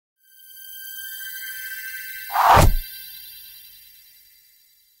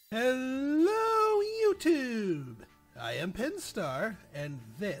Hello, YouTube! I am Pinstar, and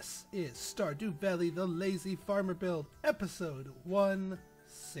this is Stardew Valley the Lazy Farmer Build, episode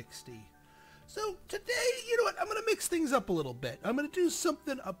 160. So today, you know what, I'm going to mix things up a little bit. I'm going to do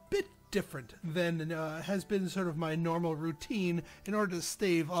something a bit different than has been sort of my normal routine in order to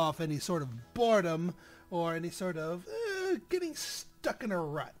stave off any sort of boredom or any sort of getting stuck in a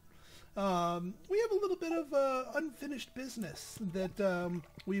rut. We have a little bit of unfinished business that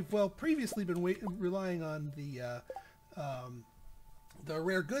we've previously been relying on the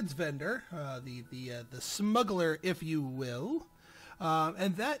rare goods vendor, the smuggler, if you will,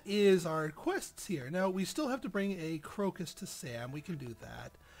 and that is our quests here. Now we still have to bring a crocus to Sam. We can do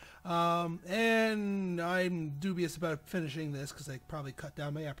that, and I'm dubious about finishing this because I probably cut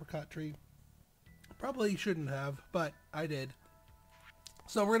down my apricot tree. Probably shouldn't have, but I did.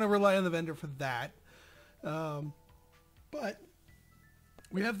 So we're going to rely on the vendor for that. But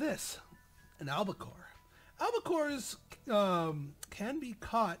we have this, an albacore. Albacores can be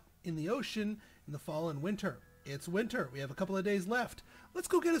caught in the ocean in the fall and winter. It's winter. We have a couple of days left. Let's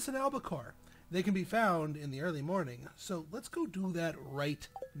go get us an albacore. They can be found in the early morning. So let's go do that right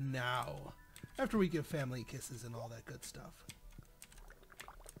now, after we give family kisses and all that good stuff.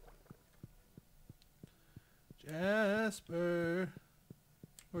 Jasper.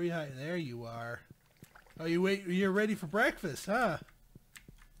 Where are you hiding? There you are. Oh, you're ready for breakfast, huh?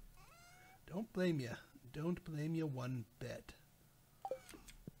 Don't blame you. Don't blame you one bit.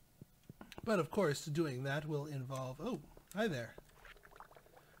 But of course, doing that will involve... Oh, hi there.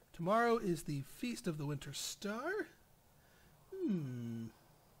 Tomorrow is the Feast of the Winter Star?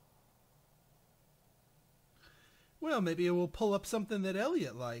 Well, maybe we'll pull up something that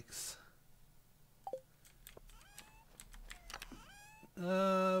Elliott likes.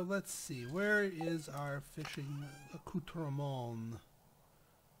 Let's see. Where is our fishing accoutrement?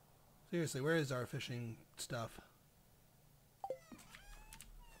 Seriously, where is our fishing stuff?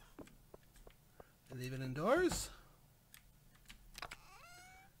 Leave it indoors?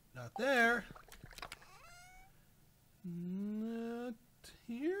 Not there. Not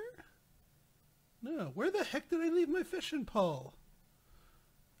here? No. Where the heck did I leave my fishing pole?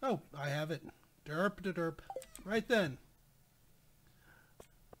 Oh, I have it. Derp de derp. Right then.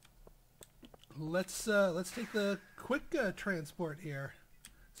 Let's take the quick transport here.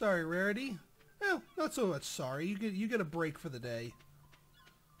 Sorry, Rarity. Well, not so much sorry. You get a break for the day.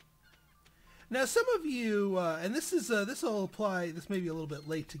 Now, some of you, and this will apply. This may be a little bit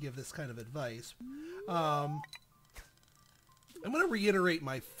late to give this kind of advice. I'm going to reiterate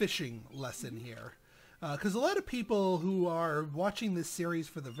my fishing lesson here, because a lot of people who are watching this series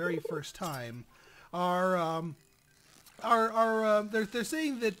for the very first time they're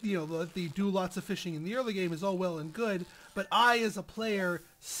saying that, you know, that they do lots of fishing in the early game is all well and good, but I as a player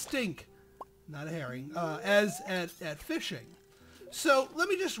stink, not a herring, at fishing. So let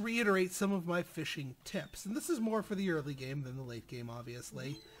me just reiterate some of my fishing tips, and this is more for the early game than the late game,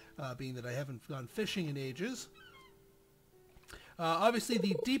 obviously, being that I haven't gone fishing in ages. Obviously,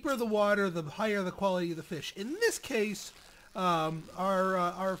 the deeper the water, the higher the quality of the fish. In this case,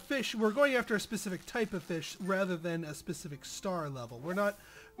 our fish, we're going after a specific type of fish rather than a specific star level. We're not...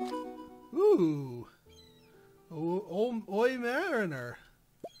 Ooh. Oh, oi mariner.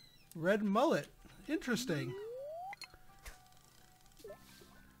 Red mullet. Interesting.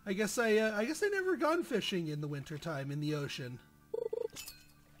 I guess I never gone fishing in the wintertime in the ocean.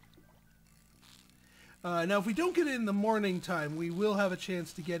 Now, if we don't get it in the morning time, we will have a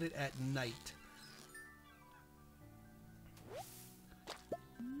chance to get it at night.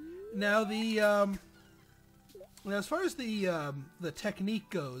 Now as far as the technique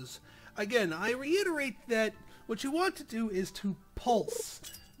goes, again, I reiterate that what you want to do is to pulse.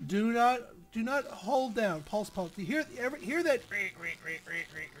 Do not hold down. Pulse. You hear that?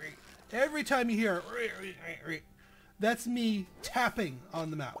 Every time you hear it, that's me tapping on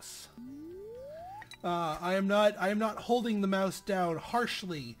the mouse. I am not holding the mouse down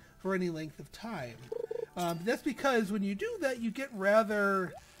harshly for any length of time. That's because when you do that, you get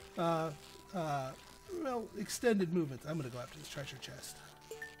rather well, extended movements. I'm going to go after this treasure chest.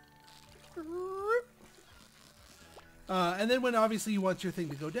 And then when obviously you want your thing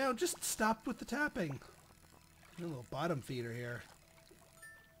to go down, just stop with the tapping. A little bottom feeder here.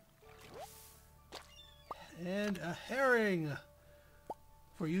 And a herring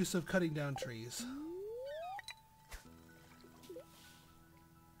for use of cutting down trees.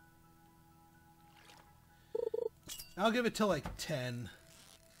 I'll give it till like 10.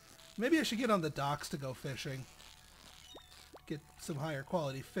 Maybe I should get on the docks to go fishing. Get some higher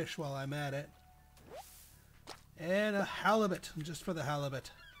quality fish while I'm at it. And a halibut, just for the halibut.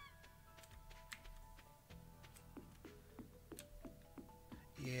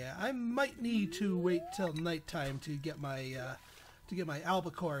 Yeah, I might need to wait till nighttime to get my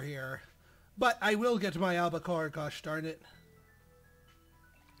albacore here. But I will get my albacore, gosh darn it.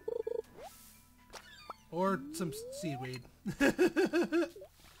 Or some seaweed.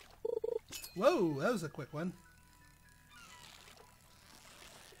 Whoa, that was a quick one.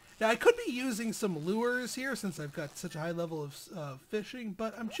 Now, I could be using some lures here since I've got such a high level of fishing,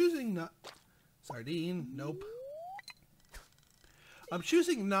 but I'm choosing not... Sardine, nope. I'm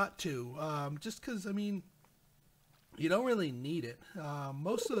choosing not to, just because, I mean, you don't really need it.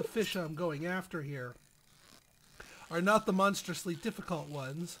 Most of the fish I'm going after here are not the monstrously difficult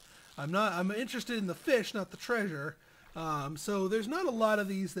ones. I'm interested in the fish, not the treasure. So there's not a lot of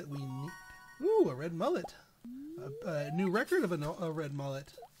these that we need. Ooh, a red mullet. A new record of a red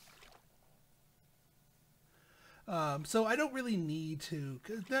mullet. So I don't really need to,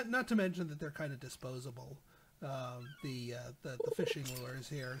 not to mention that they're kind of disposable, the fishing lures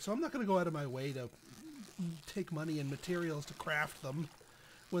here. So I'm not going to go out of my way to take money and materials to craft them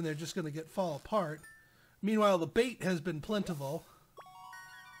when they're just going to fall apart. Meanwhile, the bait has been plentiful.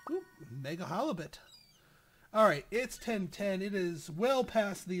 Ooh, mega halibut. All right, it's 10:10. It is well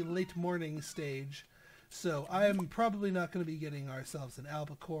past the late morning stage, so I'm probably not going to be getting ourselves an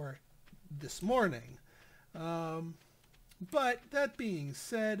albacore this morning. But that being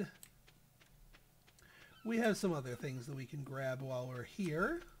said, we have some other things that we can grab while we're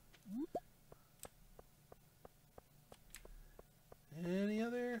here. Any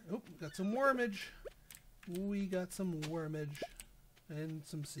other? Oh, got some wormage. We got some wormage and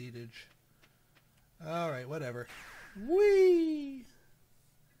some seedage. Alright, whatever. Whee!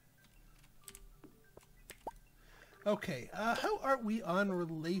 Okay, how are we on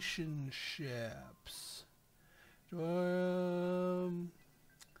relationships? Alright,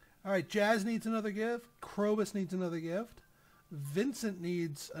 Jazz needs another gift. Krobus needs another gift. Vincent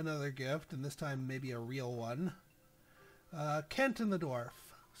needs another gift, and this time maybe a real one. Kent and the dwarf.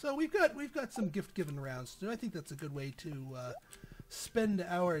 So we've got some gift-giving rounds to do. I think that's a good way to spend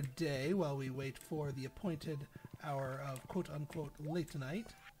our day while we wait for the appointed hour of quote-unquote late night.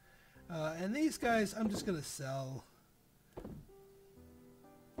 And these guys, I'm just going to sell.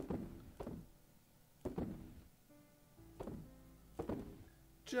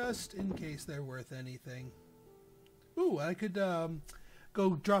 Just in case they're worth anything. Ooh, I could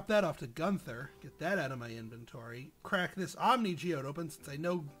go drop that off to Gunther. Get that out of my inventory. Crack this Omni Geode open since I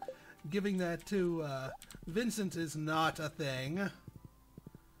know giving that to Vincent is not a thing.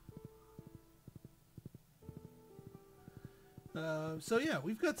 So yeah,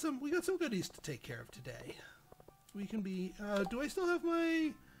 we got some goodies to take care of today. We can be. Do I still have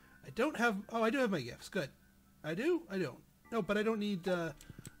my? I don't have. Oh, I do have my gifts. Good. I do. I don't. No, but I don't need.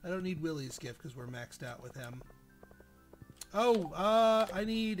 I don't need Willie's gift because we're maxed out with him. Oh, I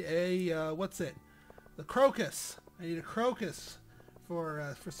need a what's it? The crocus. I need a crocus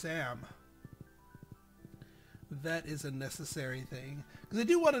for Sam. That is a necessary thing because I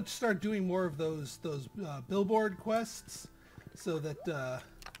do want to start doing more of those billboard quests, so that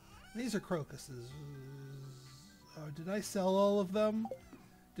these are crocuses. Oh, did I sell all of them?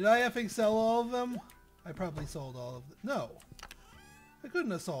 Did I effing sell all of them? I probably sold all of them. No, I couldn't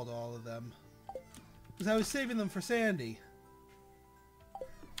have sold all of them because I was saving them for Sandy.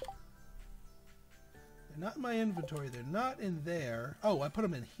 They're not in my inventory. They're not in there. Oh, I put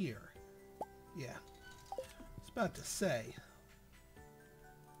them in here. Yeah. I was about to say.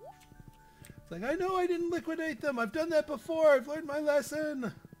 It's like, I know I didn't liquidate them. I've done that before. I've learned my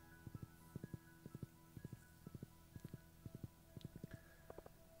lesson.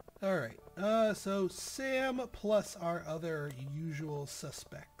 Alright. So Sam plus our other usual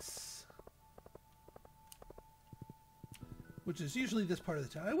suspects. Which is usually this part of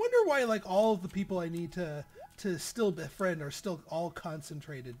the town. I wonder why, like, all of the people I need to still befriend are still all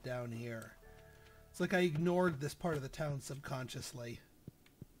concentrated down here. It's like I ignored this part of the town subconsciously.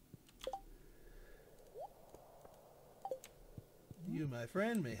 You, my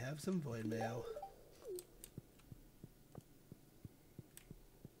friend, may have some void mail.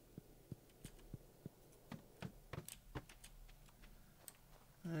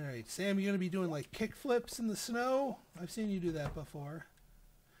 Alright, Sam, you going to be doing, like, kick flips in the snow? I've seen you do that before.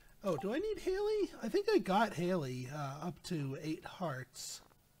 Oh, do I need Haley? I think I got Haley up to 8 hearts.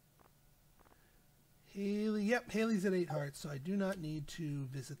 Haley, yep, Haley's at 8 hearts, so I do not need to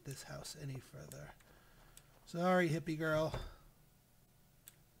visit this house any further. Sorry, hippie girl.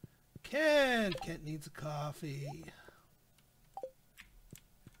 Kent needs a coffee.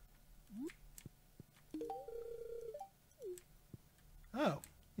 Oh.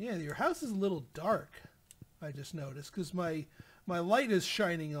 Yeah, your house is a little dark, I just noticed, because my My light is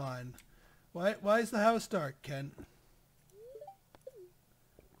shining on. Why is the house dark, Kent?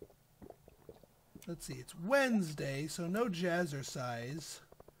 Let's see, it's Wednesday, so no jazzercise.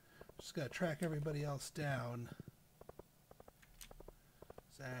 Just gotta track everybody else down.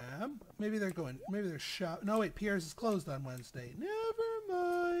 Sam? Maybe they're shop. No, wait, Pierre's is closed on Wednesday. Never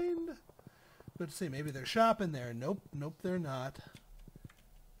mind. But say, maybe they're shopping there. Nope, they're not.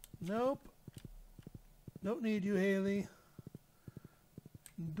 Nope. Don't need you, Haley.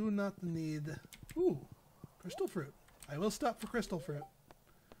 Do not need. Ooh, crystal fruit. I will stop for crystal fruit.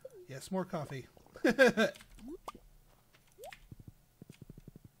 Yes, more coffee.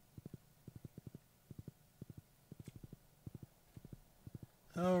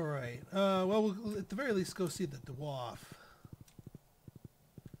 All right. Well, we'll at the very least go see the dwarf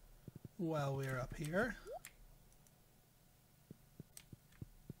while we're up here.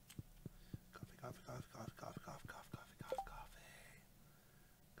 Coffee, coffee, coffee, coffee, coffee, coffee, coffee, coffee,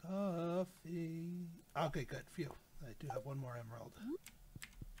 coffee, coffee. Okay, good. Phew. I do have one more emerald.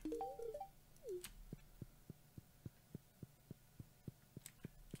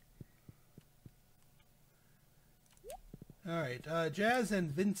 All right, Jazz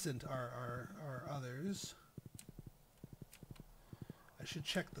and Vincent are others. I should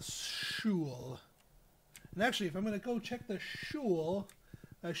check the shul. And actually, if I'm going to go check the shul,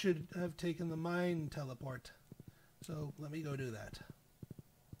 I should have taken the mine teleport. So let me go do that.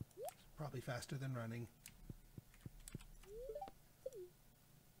 It's probably faster than running.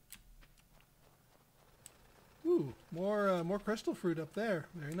 Ooh, more crystal fruit up there.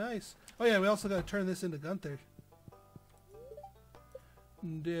 Very nice. Oh yeah, we also got to turn this into Gunther.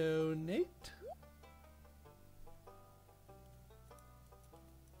 Donate.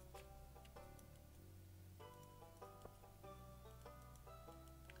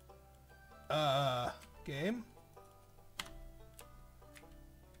 Game.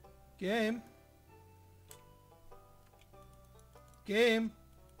 Game. Game.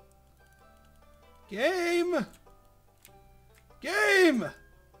 Game. Game.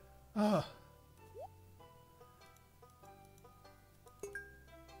 Oh.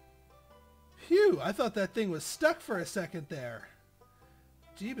 Phew, I thought that thing was stuck for a second there.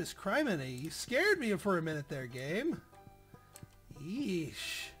 Jeebus criminy, you scared me for a minute there, game.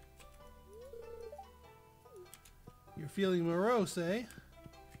 Yeesh. You're feeling morose, eh?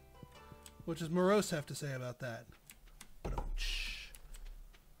 What does morose have to say about that?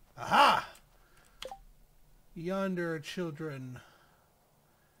 Aha! Yonder, children,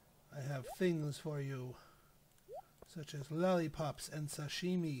 I have things for you, such as lollipops and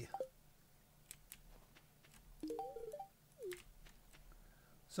sashimi.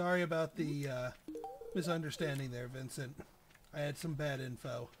 Sorry about the misunderstanding there, Vincent. I had some bad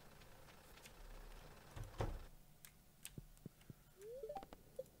info.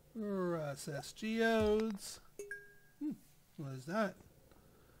 Processed geodes. What is that?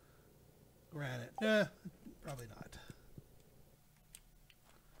 Granite. Probably not.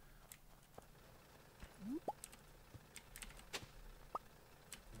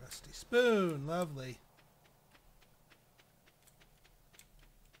 Rusty spoon. Lovely.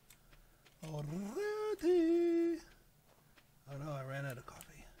 Alrighty. Oh no, I ran out of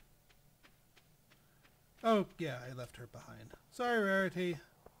coffee. Oh, yeah, I left her behind. Sorry, Rarity.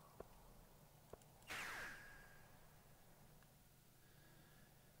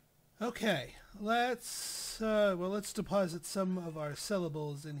 Okay, let's deposit some of our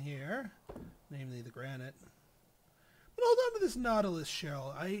sellables in here, namely the granite. But hold on to this Nautilus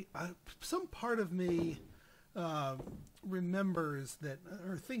shell. Some part of me remembers that,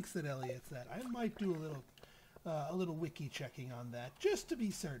 or thinks that Elliott's that. I might do a little wiki checking on that, just to be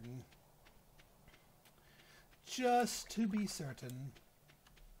certain. Just to be certain.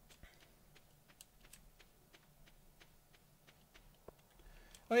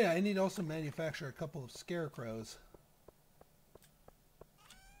 Oh yeah, I need to also manufacture a couple of scarecrows.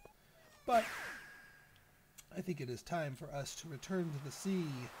 But I think it is time for us to return to the sea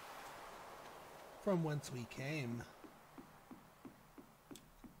from whence we came.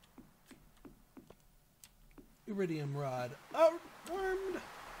 Iridium rod. Armed!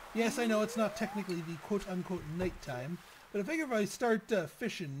 Yes, I know it's not technically the quote-unquote nighttime, but I figure if I start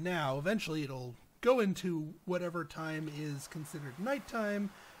fishing now, eventually it'll go into whatever time is considered nighttime,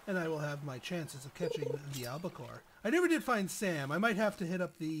 and I will have my chances of catching the albacore. I never did find Sam. I might have to hit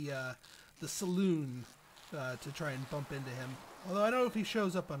up the saloon to try and bump into him. Although I don't know if he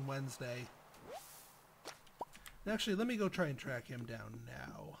shows up on Wednesday. Actually, let me go try and track him down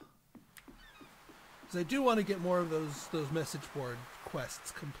now. Because I do want to get more of those message board quests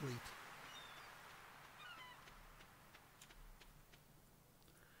complete.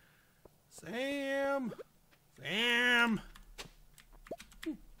 Sam! Sam!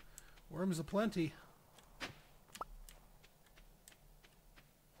 Ooh, worms aplenty.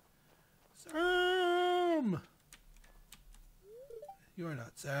 Sam! You're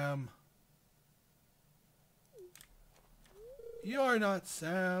not Sam. You're not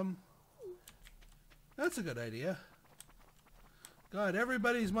Sam. That's a good idea. God,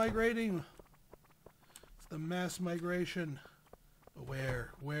 everybody's migrating. It's the mass migration. But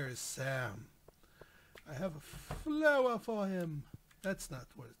where is Sam? I have a flower for him. That's not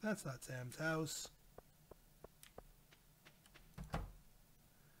Sam's house.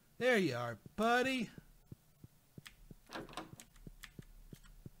 There you are, buddy.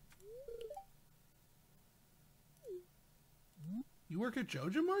 You work at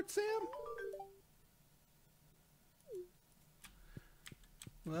Joja Mart, Sam?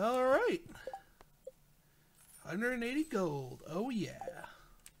 Well, alright. 180 gold. Oh, yeah.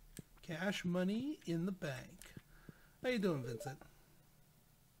 Cash money in the bank. How you doing, Vincent?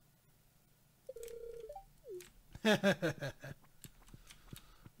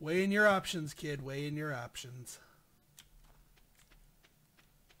 Weighing your options, kid. Weighing your options.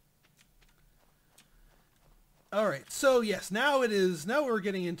 Alright, so yes, now we're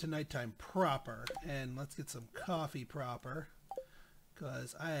getting into nighttime proper. And let's get some coffee proper.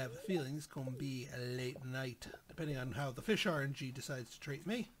 Because I have a feeling it's going to be a late night, depending on how the fish RNG decides to treat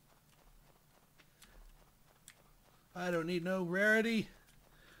me. I don't need no rarity.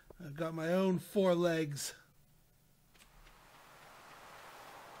 I've got my own 4 legs.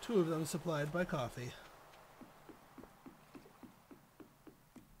 2 of them supplied by coffee.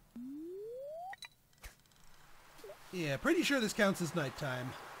 Yeah, pretty sure this counts as nighttime.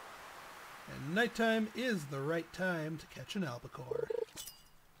 And nighttime is the right time to catch an albacore.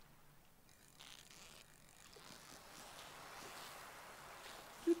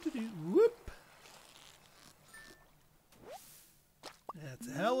 Whoop! That's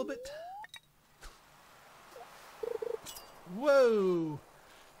a halibut. Whoa!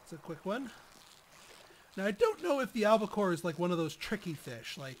 It's a quick one. Now I don't know if the albacore is like one of those tricky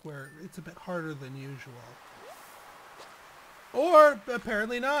fish, like where it's a bit harder than usual. Or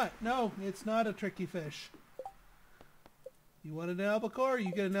apparently not. No, it's not a tricky fish. You want an albacore?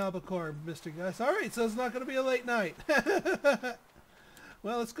 You get an albacore, Mr. Gus. Alright, so it's not going to be a late night.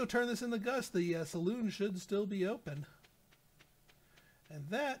 Well, let's go turn this into Gus. The saloon should still be open. And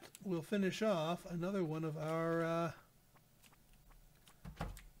that will finish off another one of our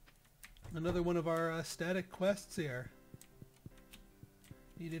static quests here.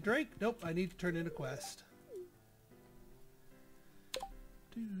 Need a drink? Nope, I need to turn in a quest.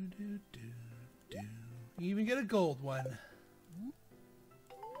 You even get a gold one.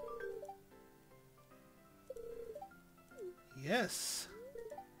 Yes.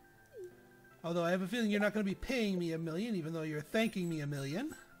 Although I have a feeling you're not going to be paying me $1 million, even though you're thanking me $1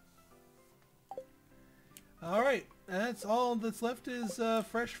 million. Alright, that's all that's left is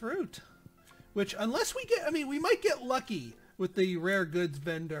fresh fruit. Which, unless we get, we might get lucky with the rare goods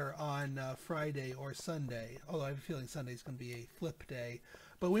vendor on Friday or Sunday. Although I have a feeling Sunday's going to be a flip day.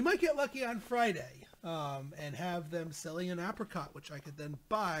 But we might get lucky on Friday and have them selling an apricot, which I could then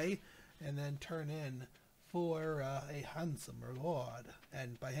buy and then turn in for a handsome reward.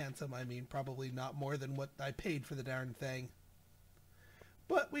 And by handsome, I mean probably not more than what I paid for the darn thing.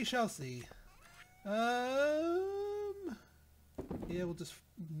 But we shall see. Yeah, we'll just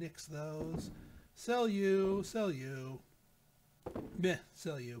nix those. Sell you, sell you. Meh,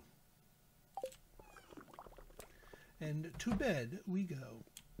 sell you. And to bed we go.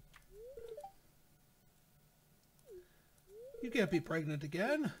 You can't be pregnant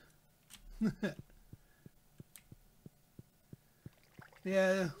again.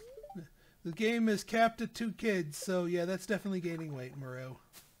 Yeah, the game is capped at 2 kids, so yeah, that's definitely gaining weight, Maru.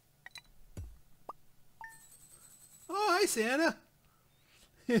 Oh, hi, Santa.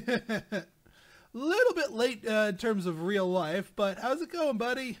 Little bit late in terms of real life, but how's it going,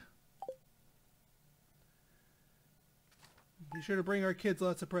 buddy? Be sure to bring our kids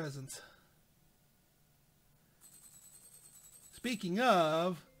lots of presents. Speaking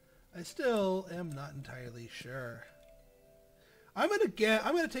of, I still am not entirely sure. I'm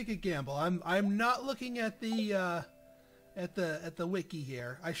gonna take a gamble. I'm not looking at the wiki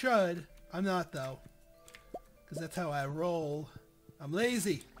here. I should. I'm not though, because that's how I roll. I'm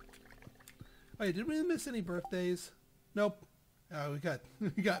lazy. Wait, did we miss any birthdays? Nope. Oh, we got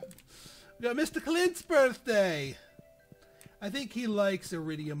Mr. Clint's birthday. I think he likes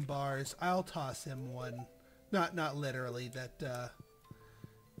iridium bars. I'll toss him one. Not literally. That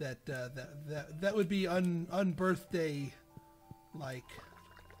would be unbirthday like.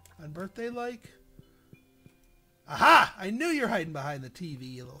 Unbirthday-like? Aha! I knew you're hiding behind the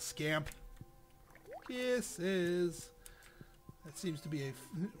TV, you little scamp. Kisses. That seems to be a...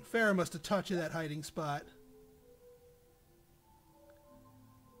 Farrah must have taught you that hiding spot.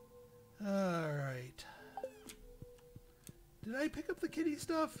 Alright. Did I pick up the kitty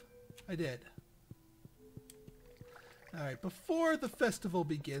stuff? I did. Alright, before the festival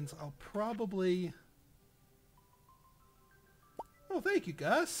begins, I'll probably... Oh, thank you,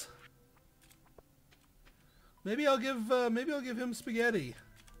 Gus. Maybe I'll give him spaghetti.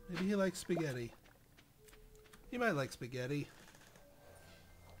 Maybe he likes spaghetti. He might like spaghetti.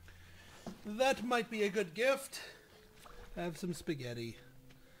 That might be a good gift. Have some spaghetti.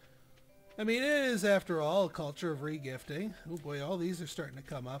 I mean, it is, after all, a culture of regifting. Oh boy, all these are starting to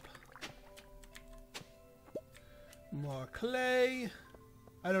come up. More clay.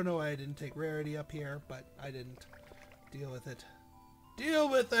 I don't know why I didn't take rarity up here, but I didn't. Deal with it. Deal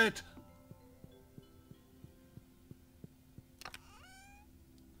with it!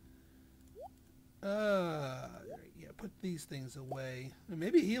 Yeah, put these things away.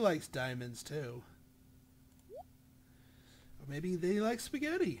 Maybe he likes diamonds too. Or maybe they like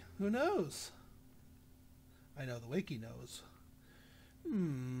spaghetti. Who knows? I know the wiki knows.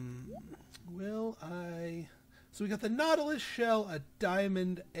 Will I... So we got the Nautilus shell, a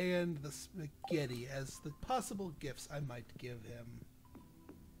diamond, and the spaghetti as the possible gifts I might give him.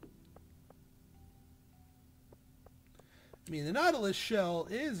 I mean, the Nautilus shell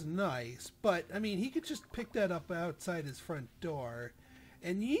is nice, but, I mean, he could just pick that up outside his front door.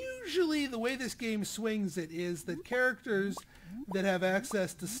 And usually the way this game swings it is that characters that have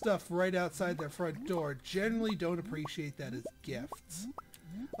access to stuff right outside their front door generally don't appreciate that as gifts.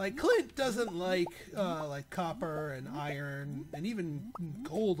 Like, Clint doesn't like copper and iron and even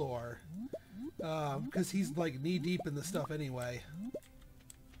gold ore, because he's, like, knee-deep in the stuff anyway.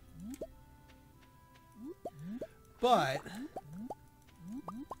 But,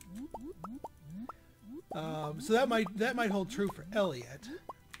 so that might hold true for Elliott.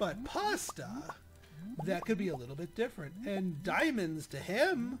 But pasta, that could be a little bit different. And diamonds to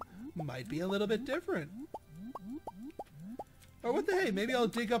him might be a little bit different. Or what the hey, maybe I'll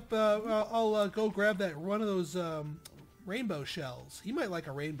dig up, I'll go grab that one of those rainbow shells. He might like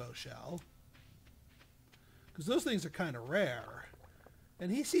a rainbow shell. Because those things are kind of rare.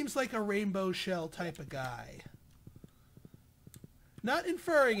 And he seems like a rainbow shell type of guy. Not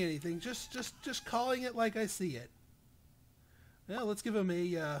inferring anything, just calling it like I see it. Well, let's give him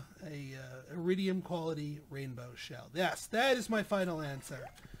a iridium quality rainbow shell. Yes, that is my final answer.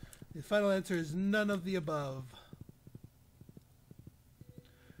 The final answer is none of the above.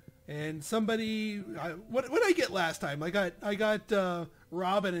 And somebody, what did I get last time? I got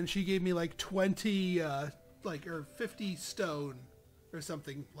Robin, and she gave me like 20, or 50 stone, or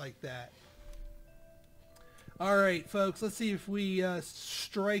something like that. All right, folks, let's see if we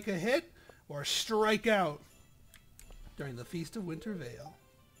strike a hit or strike out during the Feast of Winter Veil.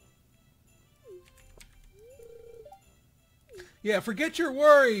 Yeah, forget your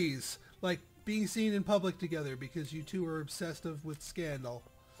worries, like being seen in public together because you two are obsessed with scandal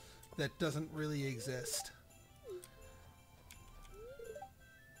that doesn't really exist.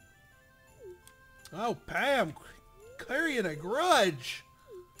 Oh, Pam, carrying a grudge.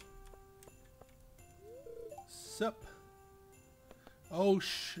 Sup? Oh,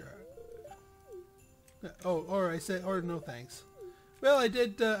 sure. Oh, or I said, or no thanks. Well, I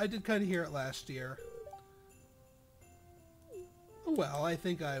did kind of hear it last year. Well, I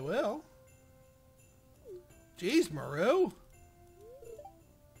think I will. Jeez, Maru.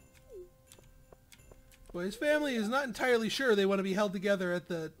 Well, his family is not entirely sure they want to be held together at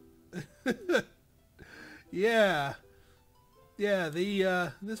the... Yeah. Yeah,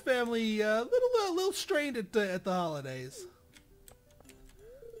 this family a little strained at the holidays.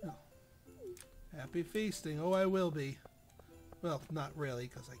 Oh. Happy feasting. Oh, I will be. Well, not really,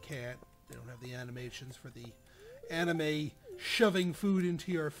 because I can't. They don't have the animations for the anime shoving food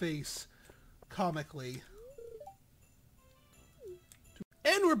into your face comically.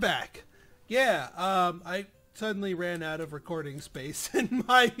 And we're back. Yeah, I suddenly ran out of recording space in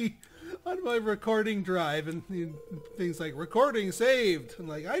on my recording drive, and things like recording saved. I'm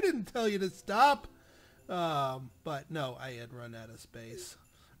like, I didn't tell you to stop. But no, I had run out of space.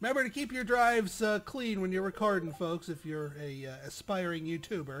 Remember to keep your drives clean when you're recording, folks, if you're a aspiring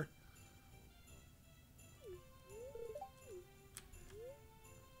YouTuber.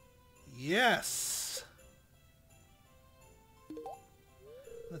 Yes.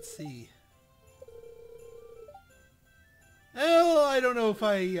 Let's see. Well, I don't know if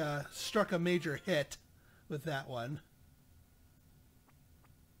I struck a major hit with that one.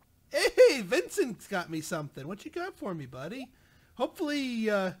 Hey, Vincent's got me something. What you got for me, buddy? Hopefully,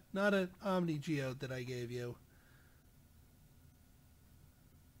 not an Omni Geode that I gave you.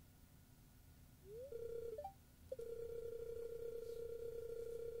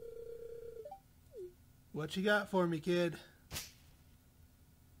 What you got for me, kid?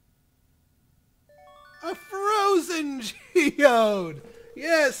 A frozen geode!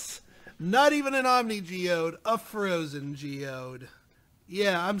 Yes! Not even an Omni Geode, a frozen geode.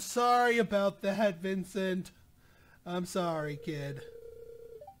 Yeah, I'm sorry about that, Vincent. I'm sorry, kid.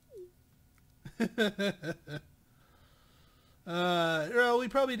 Well, we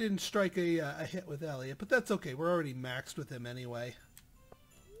probably didn't strike a hit with Elliott, but that's okay. We're already maxed with him anyway.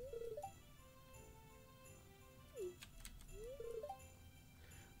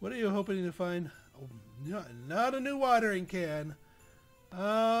 What are you hoping to find? Oh, not a new watering can.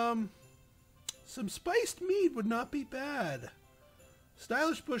 Some spiced mead would not be bad.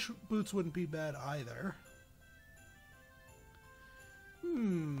 Stylish bush boots wouldn't be bad either.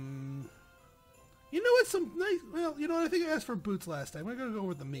 You know what? Some nice. Well, you know what? I think I asked for boots last time. We're gonna go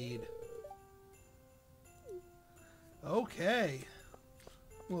with the mead. Okay.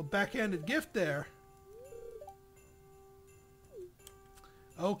 A little backhanded gift there.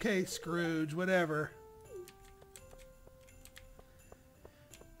 Okay, Scrooge. Whatever.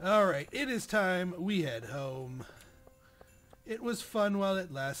 All right. It is time we head home. It was fun while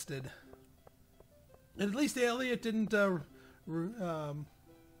it lasted. And at least Elliott didn't go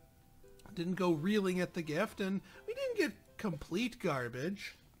reeling at the gift, and we didn't get complete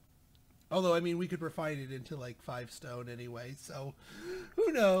garbage. Although, I mean, we could refine it into like 5 stone anyway, so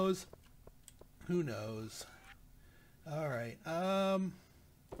who knows? Who knows? All right.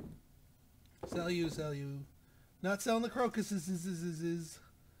 Sell you. Not selling the crocuses.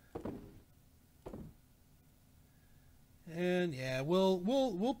 And yeah,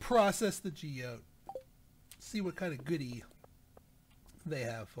 we'll process the geode. See what kind of goodie they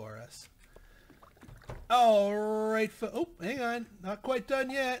have for us. All right, oh, hang on, not quite done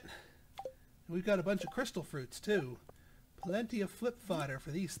yet. We've got a bunch of crystal fruits too. Plenty of flip fodder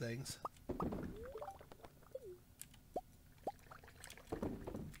for these things.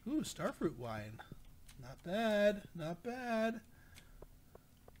 Ooh, starfruit wine. Not bad, not bad.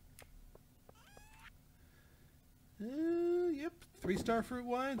 Yep, 3 starfruit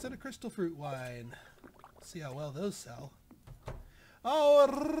wines and a crystal fruit wine. See how well those sell. All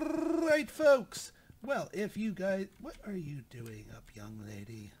right, folks. Well, if you guys, what are you doing up, young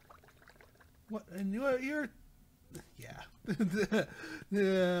lady? What? And you're yeah,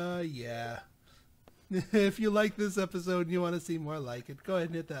 yeah. If you like this episode and you want to see more like it, go ahead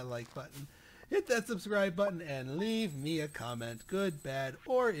and hit that like button. Hit that subscribe button and leave me a comment, good, bad,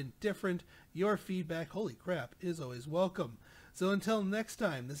 or indifferent. Your feedback, holy crap, is always welcome. So until next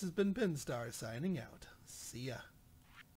time, this has been Pinstar signing out. See ya.